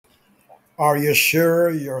Are you sure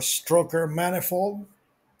your stroker manifold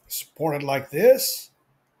is ported like this,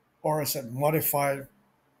 or is it modified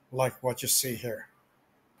like what you see here?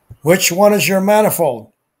 Which one is your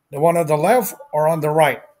manifold? The one on the left or on the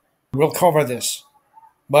right? We'll cover this.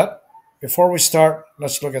 But before we start,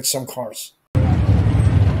 let's look at some cars.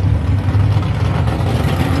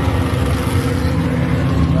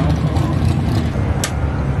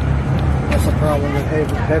 That's the problem with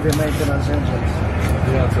heavy maintenance engines.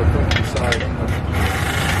 Yeah, it's a funky side.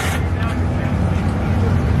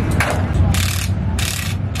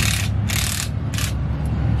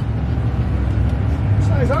 What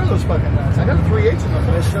size are those fucking nuts? I got a 3/8 in them.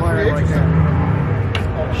 This fire right there.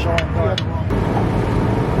 Oh, sharp part.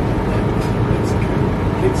 It's a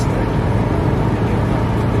kickstand.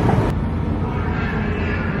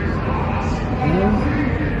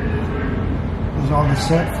 This is all the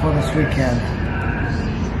set for this weekend.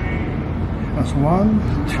 That's 1,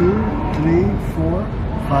 2, 3, 4,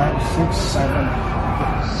 5, 6, 7,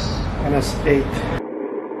 and that's 8.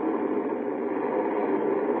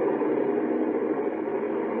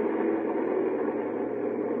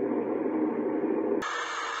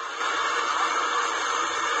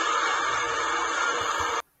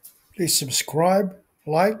 Please subscribe,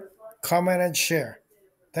 like, comment, and share.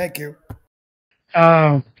 Thank you.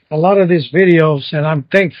 A lot of these videos, and I'm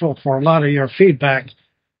thankful for a lot of your feedback,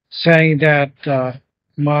 saying that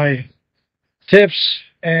my tips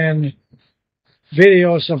and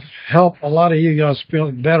videos have helped a lot of you guys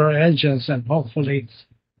build better engines, and hopefully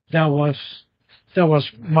that was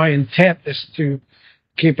my intent, is to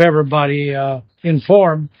keep everybody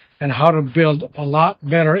informed and how to build a lot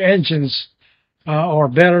better engines, or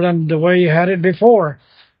better than the way you had it before.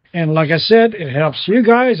 And like I said, it helps you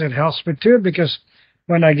guys, it helps me too, because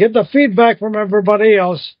when I get the feedback from everybody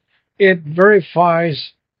else, it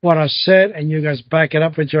verifies what I said, and you guys back it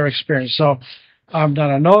up with your experience. So I'm not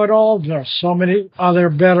a know-it-all. There are so many other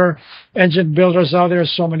better engine builders out there,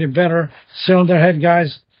 so many better cylinder head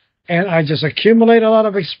guys, and I just accumulate a lot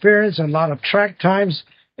of experience and a lot of track times,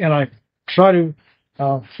 and I try to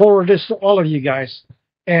forward this to all of you guys,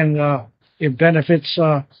 and it benefits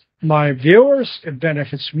my viewers, it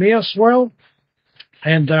benefits me as well,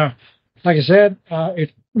 and like I said,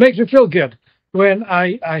 it makes me feel good when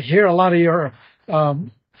I hear a lot of your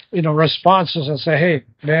responses and say, hey,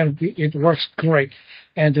 man, it works great.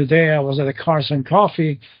 And today I was at a Cars and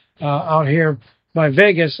Coffee out here by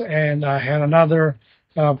Vegas, and I had another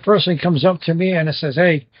person comes up to me and it says,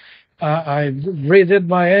 hey, I redid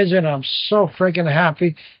my engine. I'm so freaking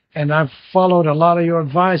happy, and I've followed a lot of your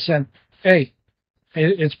advice, and hey,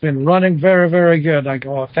 it's been running very, very good. I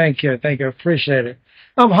go, oh, thank you, appreciate it.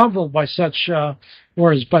 I'm humbled by such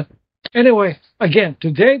words. But anyway, again,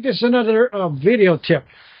 today there's another video tip.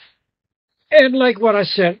 And like what I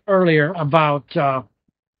said earlier about, the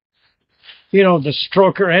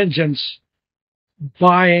stroker engines,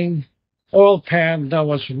 buying oil pan that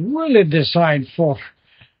was really designed for,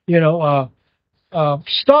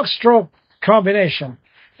 stock stroke combination.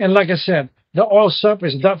 And like I said, the oil sump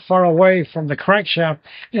is that far away from the crankshaft,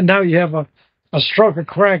 and now you have a stroker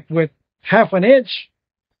crank with ½ an inch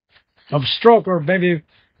of stroke, or maybe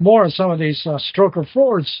more on some of these stroker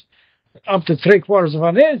Fords, up to 3/4 of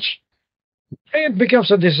an inch. It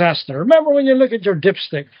becomes a disaster. Remember when you look at your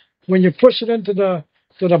dipstick, when you push it into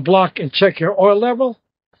the block and check your oil level,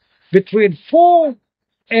 between full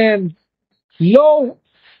and low,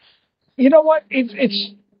 you know what?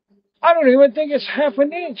 It's I don't even think it's ½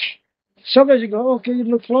 an inch. Sometimes you go, okay, you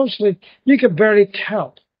look closely, you can barely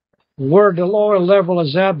tell where the lower level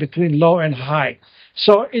is at between low and high.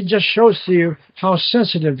 So it just shows to you how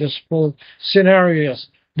sensitive this whole scenario is.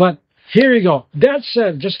 But here you go. That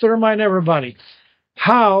said, just to remind everybody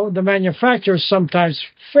how the manufacturers sometimes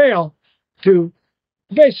fail to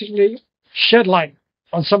basically shed light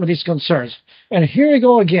on some of these concerns. And here you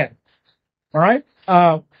go again. All right?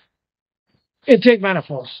 Intake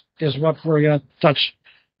manifolds is what we're going to touch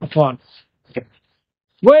upon.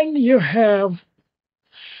 When you have,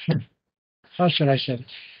 how should I say it?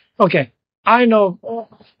 Okay, I know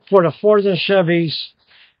for the Fords and Chevys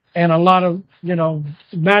and a lot of,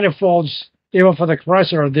 manifolds, even for the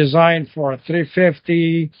Chrysler, are designed for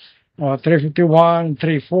 350 or 351,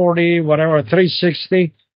 340, whatever,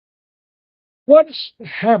 360. What's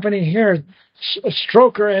happening here?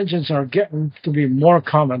 Stroker engines are getting to be more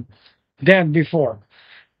common than before.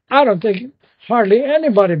 I don't think hardly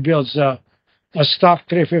anybody builds a stock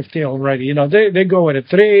 350 already. They go with a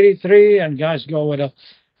 383, and guys go with a,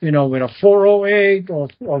 with a 408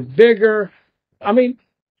 or bigger. I mean,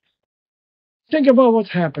 think about what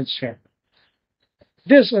happens here.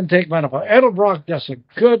 This intake manifold, Edelbrock does a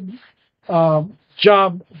good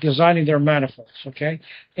job designing their manifolds, okay?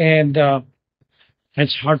 And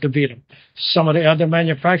it's hard to beat them. Some of the other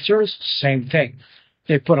manufacturers, same thing.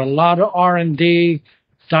 They put a lot of R&D,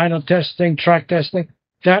 dyno testing, track testing.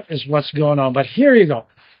 That is what's going on. But here you go.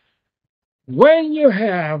 When you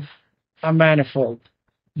have a manifold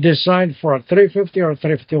designed for a 350 or a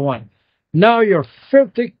 351, now you're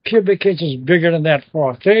 50 cubic inches bigger than that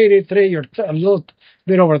for a 383. You're a little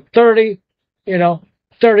bit over 30,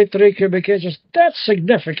 33 cubic inches. That's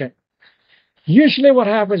significant. Usually what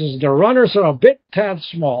happens is the runners are a bit tad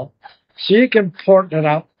small, so you can port it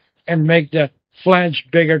out and make the flange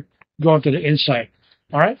bigger going to the inside.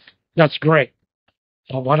 All right? That's great.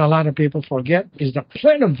 But what a lot of people forget is the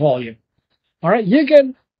plenum volume. All right? You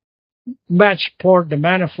can match port the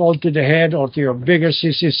manifold to the head or to your bigger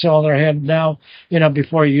CC cylinder head now.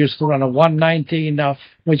 Before you used to run a 119. Now,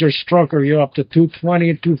 with your stroker, you're up to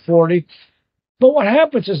 220, 240. But what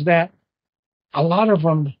happens is that a lot of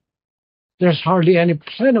them, there's hardly any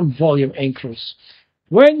plenum volume increase.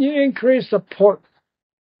 When you increase the port,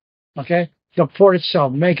 okay, the port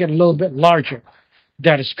itself, make it a little bit larger.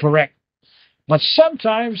 That is correct. But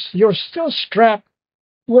sometimes you're still strapped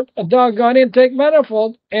with a doggone intake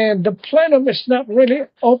manifold, and the plenum is not really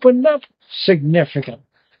opened up significant.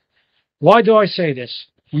 Why do I say this?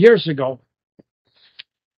 Years ago,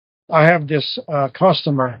 I have this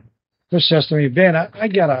customer who says to me, Ben, I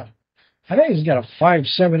think he's got a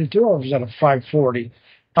 572 or is that a 540?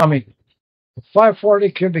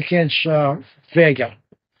 540 cubic inch Vega.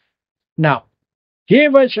 Now, he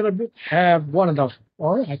eventually had one of the,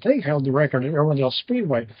 or I think held the record at Irwindale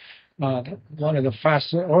Speedway, one of the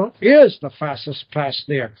fastest, or is the fastest pass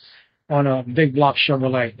there on a big block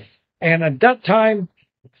Chevrolet. And at that time,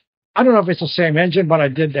 I don't know if it's the same engine, but I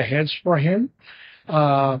did the heads for him.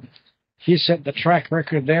 He set the track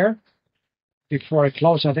record there. Before it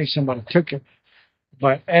closed, I think somebody took it.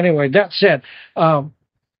 But anyway, that said,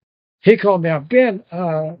 he called me up. Ben,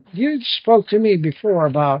 you spoke to me before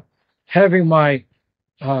about having my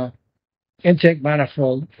intake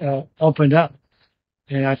manifold opened up.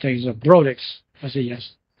 And I think it's a Brodix. I said,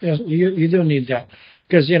 yes. Yes, you do need that.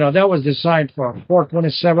 Because, that was designed for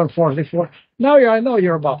 427, 434. Now I know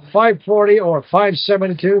you're about 540 or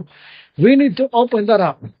 572. We need to open that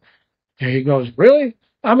up. And he goes, really?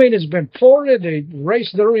 It's been ported. They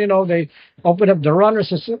raced they opened up the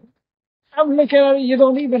runners. I'm looking at it. You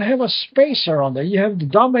don't even have a spacer on there. You have the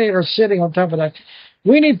dominator sitting on top of that.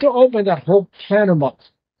 We need to open that whole plenum up.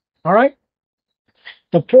 All right?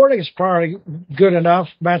 The porting is probably good enough.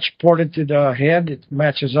 Match ported to the head. It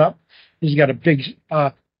matches up. He's got a big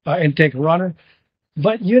intake runner.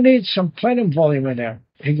 But you need some plenum volume in there.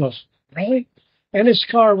 He goes, really? And his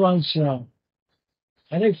car runs, I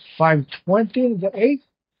think 520 to 8.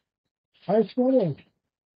 520.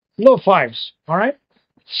 Low fives. All right?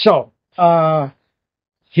 So,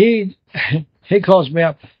 he calls me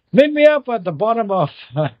up. Meet me up at the bottom of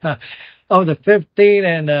the 15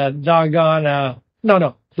 and the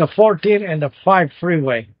 14 and the 5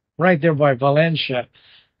 freeway, right there by Valencia.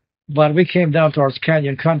 But we came down towards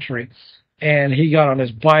Canyon Country, and he got on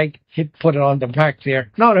his bike. He put it on the back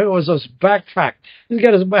there. No, it was his backpack. He's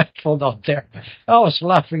got his manifold out there. I was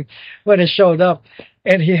laughing when he showed up,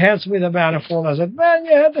 and he hands me the manifold. I said, man,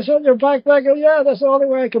 you had this on your backpack? Oh, yeah, that's the only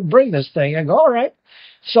way I could bring this thing. I go, all right.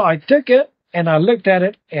 So I took it, and I looked at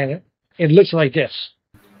it, and it looks like this.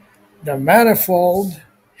 The manifold,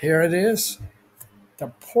 here it is. The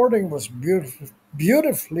porting was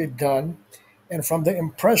beautifully done. And from the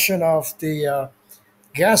impression of the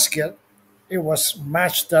gasket, it was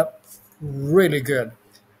matched up really good.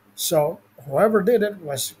 So whoever did it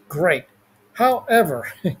was great.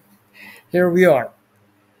 However, here we are.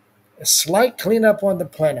 A slight cleanup on the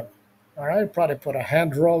plenum. All right, probably put a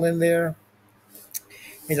hand roll in there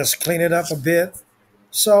and just clean it up a bit.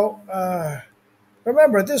 So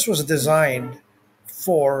remember, this was designed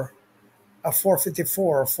for a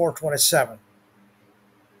 454 or 427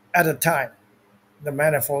 at the time. The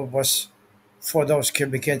manifold was for those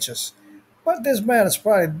cubic inches. But this man is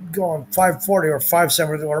probably going 540 or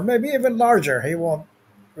 570 or maybe even larger. He won't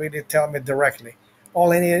really tell me directly.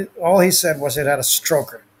 All he said was it had a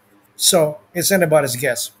stroker. So it's anybody's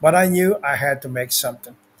guess. But I knew I had to make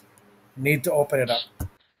something. Need to open it up.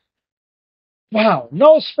 Wow,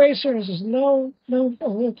 no spacers, no. You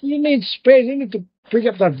need space. You need to pick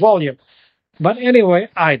up that volume. But anyway,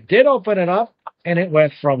 I did open it up, and it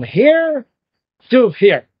went from here to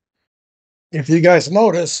here. If you guys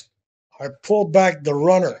notice, I pulled back the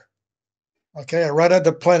runner, okay, right at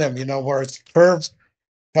the plenum, where it's curved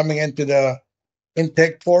coming into the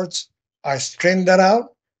intake ports. I straightened that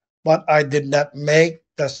out, but I did not make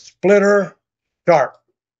the splitter sharp.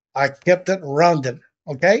 I kept it rounded,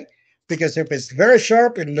 okay? Because if it's very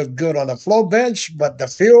sharp, it look good on the flow bench, but the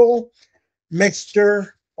fuel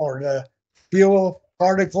mixture or the fuel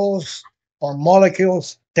particles or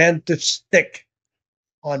molecules tend to stick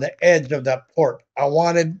on the edge of that port. I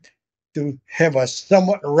wanted to have a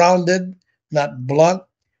somewhat rounded, not blunt,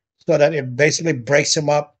 so that it basically breaks them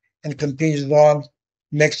up and continues on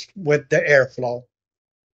mixed with the airflow.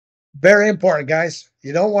 Very important, guys.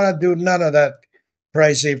 You don't want to do none of that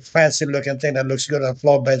crazy, fancy looking thing that looks good on a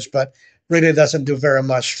flow bench, but really doesn't do very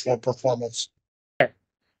much for performance.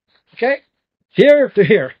 Okay, here to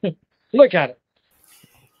here. Look at it.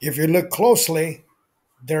 If you look closely,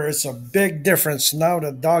 there is a big difference. Now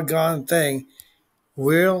the doggone thing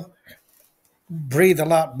will breathe a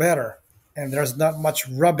lot better, and there's not much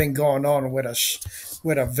rubbing going on with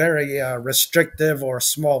a very restrictive or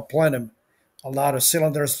small plenum. A lot of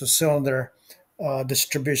cylinders to cylinder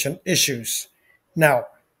distribution issues. Now,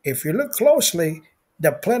 if you look closely,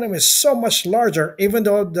 the plenum is so much larger, even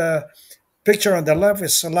though the picture on the left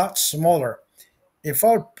is a lot smaller. If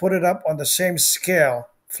I put it up on the same scale,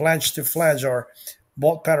 flange to flange or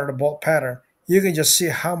bolt pattern to bolt pattern, you can just see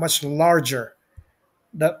how much larger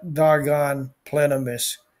that doggone plenum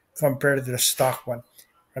is compared to the stock one.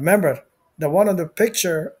 Remember, the one on the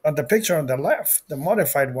picture on the left, the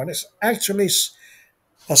modified one, is actually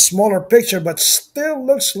a smaller picture, but still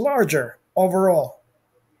looks larger overall.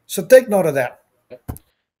 So take note of that.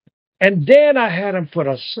 And then I had him put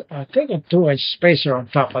I think a 2-inch spacer on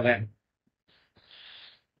top of that.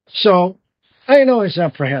 So I know he's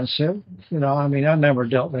apprehensive. I mean, I never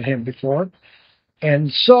dealt with him before.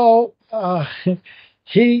 And so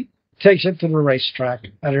he takes it to the racetrack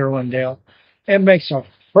at Irwindale and makes a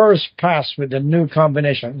first pass with the new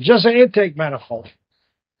combination, just an intake manifold.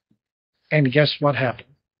 And guess what happened?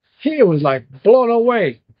 He was like blown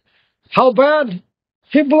away. How bad?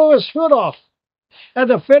 He blew his foot off. And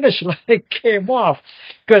the finish line came off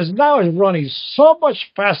because now he's running so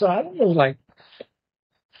much faster. I don't know, like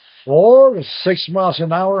 4 to 6 miles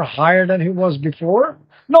an hour higher than he was before.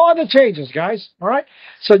 No other changes, guys. All right.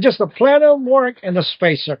 So just the plenum work and the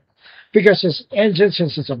spacer, because his engine,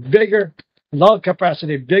 since it's a bigger, low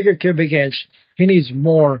capacity, bigger cubic inch, he needs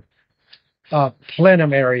more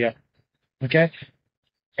plenum area. Okay.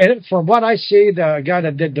 And from what I see, the guy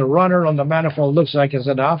that did the runner on the manifold looks like it's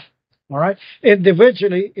enough. All right.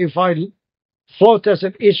 Individually, if I flow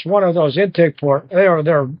tested each one of those intake ports,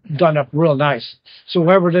 they're done up real nice. So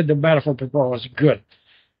whoever did the manifold before was good.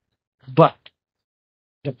 But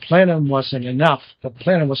the plenum wasn't enough. The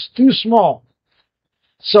plenum was too small.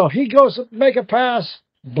 So he goes to make a pass,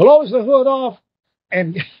 blows the hood off,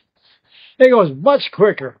 and it goes much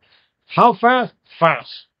quicker. How fast?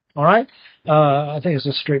 Fast. All right? I think it's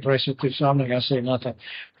a street racer too, so I'm not going to say nothing.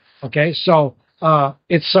 Okay, so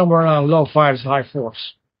it's somewhere around low 5s, high 4s.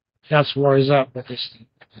 That's where he's at with this thing.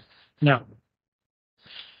 Now,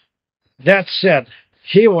 that said,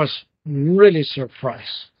 he was really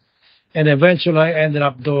surprised. And eventually I ended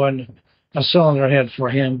up doing a cylinder head for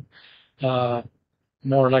him,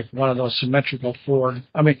 more like one of those symmetrical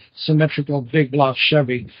symmetrical big block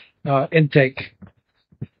Chevy intake.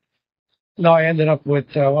 No, I ended up with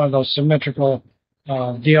one of those symmetrical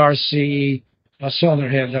DRC cylinder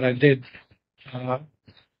head that I did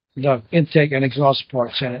the intake and exhaust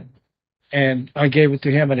ports in it. And I gave it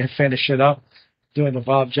to him and he finished it up, doing the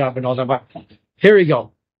valve job and all that. But here we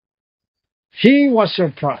go. He was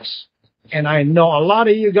surprised. And I know a lot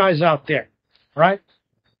of you guys out there, right?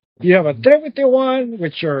 You have a 351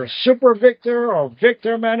 with your Super Victor or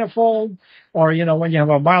Victor manifold, or, when you have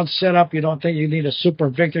a mild setup, you don't think you need a Super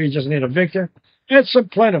Victor, you just need a Victor. Add some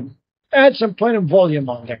plenum. Add some plenum volume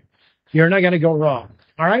on there. You're not going to go wrong,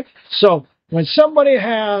 all right? So when somebody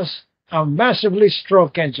has a massively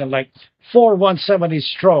stroke engine, like 170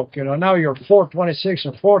 stroke, now you're 426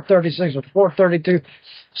 or 436 or 432,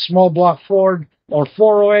 small block Ford or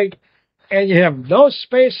 408, and you have no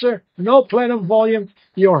spacer, no plenum volume,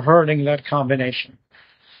 you're hurting that combination.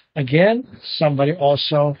 Again, somebody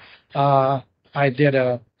also, I did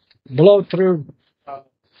a blow-through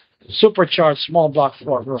supercharged small block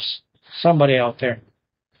Ford for somebody out there.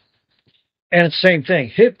 And it's the same thing.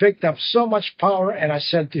 He picked up so much power, and I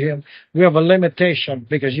said to him, we have a limitation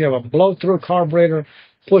because you have a blow-through carburetor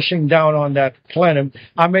pushing down on that plenum.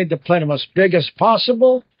 I made the plenum as big as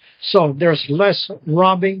possible, so there's less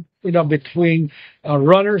robbing, between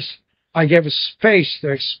runners. I gave a space to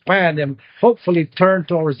expand and hopefully turn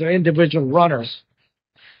towards the individual runners.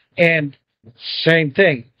 And same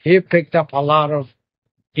thing. He picked up a lot of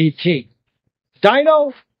ET.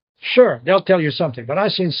 Dyno, Sure, they'll tell you something, but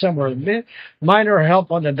I've seen somewhere minor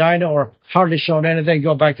help on the dyno or hardly showing anything.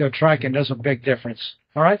 Go back to the track and there's a big difference.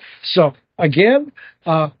 All right. So again,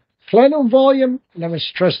 plenum volume. Let me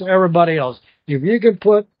stress to everybody else: if you can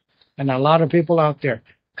put, and a lot of people out there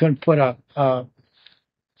couldn't put a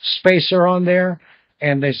spacer on there,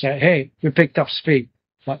 and they say, "Hey, you picked up speed."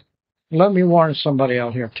 But let me warn somebody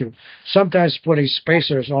out here too. Sometimes putting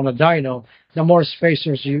spacers on a dyno, the more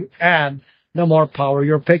spacers you add, the more power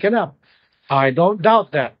you're picking up. I don't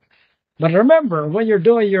doubt that. But remember, when you're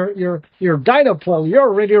doing your dyno pull, you're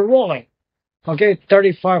already rolling. Okay,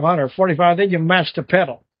 3,500, 45, then you match the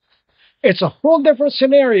pedal. It's a whole different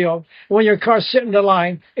scenario when your car's sitting in the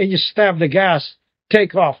line and you stab the gas,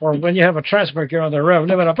 take off, or when you have a transfer gear on the rev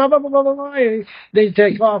limiter, then you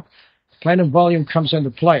take off. Plenum volume comes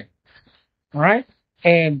into play. All right?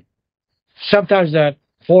 And sometimes that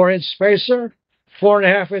 4-inch spacer,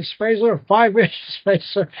 4.5-inch spacer, 5-inch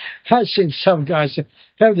spacer. I've seen some guys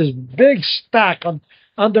have this big stack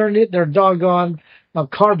underneath their doggone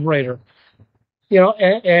carburetor. You know,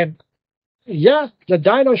 and yeah, the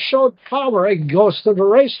dyno showed power. It goes to the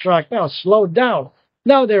racetrack now, slowed down.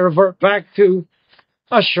 Now they revert back to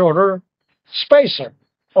a shorter spacer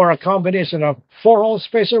or a combination of 4-hole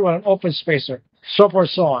spacer with an open spacer, so forth,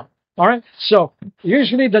 so on. All right. So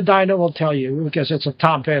usually the dyno will tell you, because it's a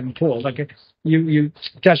top end pull. Like you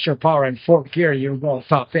test your power in 4th gear, you go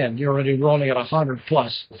top end. You're already rolling at 100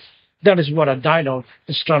 plus. That is what a dyno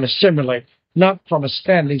is trying to simulate, not from a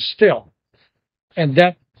standing still. And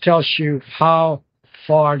that tells you how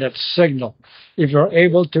far that signal. If you're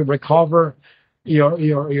able to recover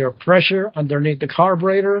your pressure underneath the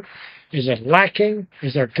carburetor, is it lacking?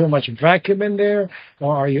 Is there too much vacuum in there?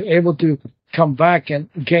 Or are you able to come back and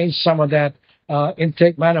gain some of that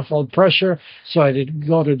intake manifold pressure so it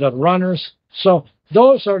go to the runners? So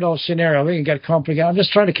those are those scenarios. We can get complicated. I'm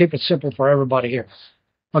just trying to keep it simple for everybody here.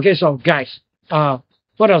 Okay, so guys,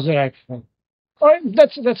 what else did I? All right,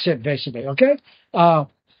 that's it basically. Okay,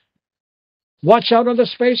 watch out on the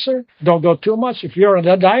spacer. Don't go too much. If you're on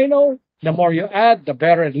the dyno, the more you add, the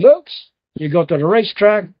better it looks. You go to the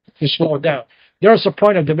racetrack, you slow it down. There's a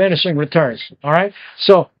point of diminishing returns. All right,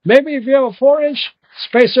 so maybe if you have a 4-inch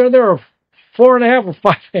spacer there, or 4.5 or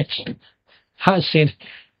 5-inch, I've seen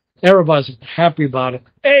everybody's happy about it.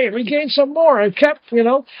 Hey, we gained some more. I kept, and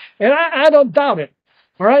I don't doubt it.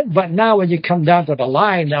 All right, but now when you come down to the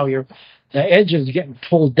line, now the engine's getting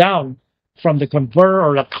pulled down from the converter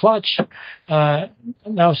or the clutch. Now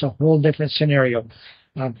it's a whole different scenario.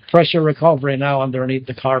 Pressure recovery now underneath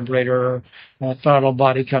the carburetor, throttle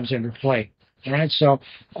body comes into play. All right, so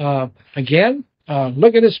again,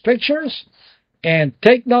 look at these pictures and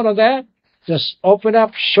take note of that. Just open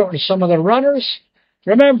up, shorten some of the runners.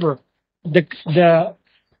 Remember, whatever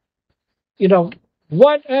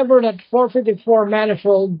that 454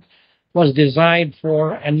 manifold was designed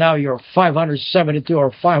for, and now you're 572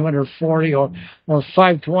 or 540 or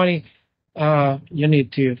 520, you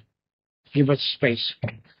need to give it space.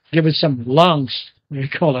 Give it some lungs, we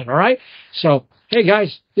call it, all right? So, hey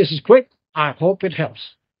guys, this is quick. I hope it helps.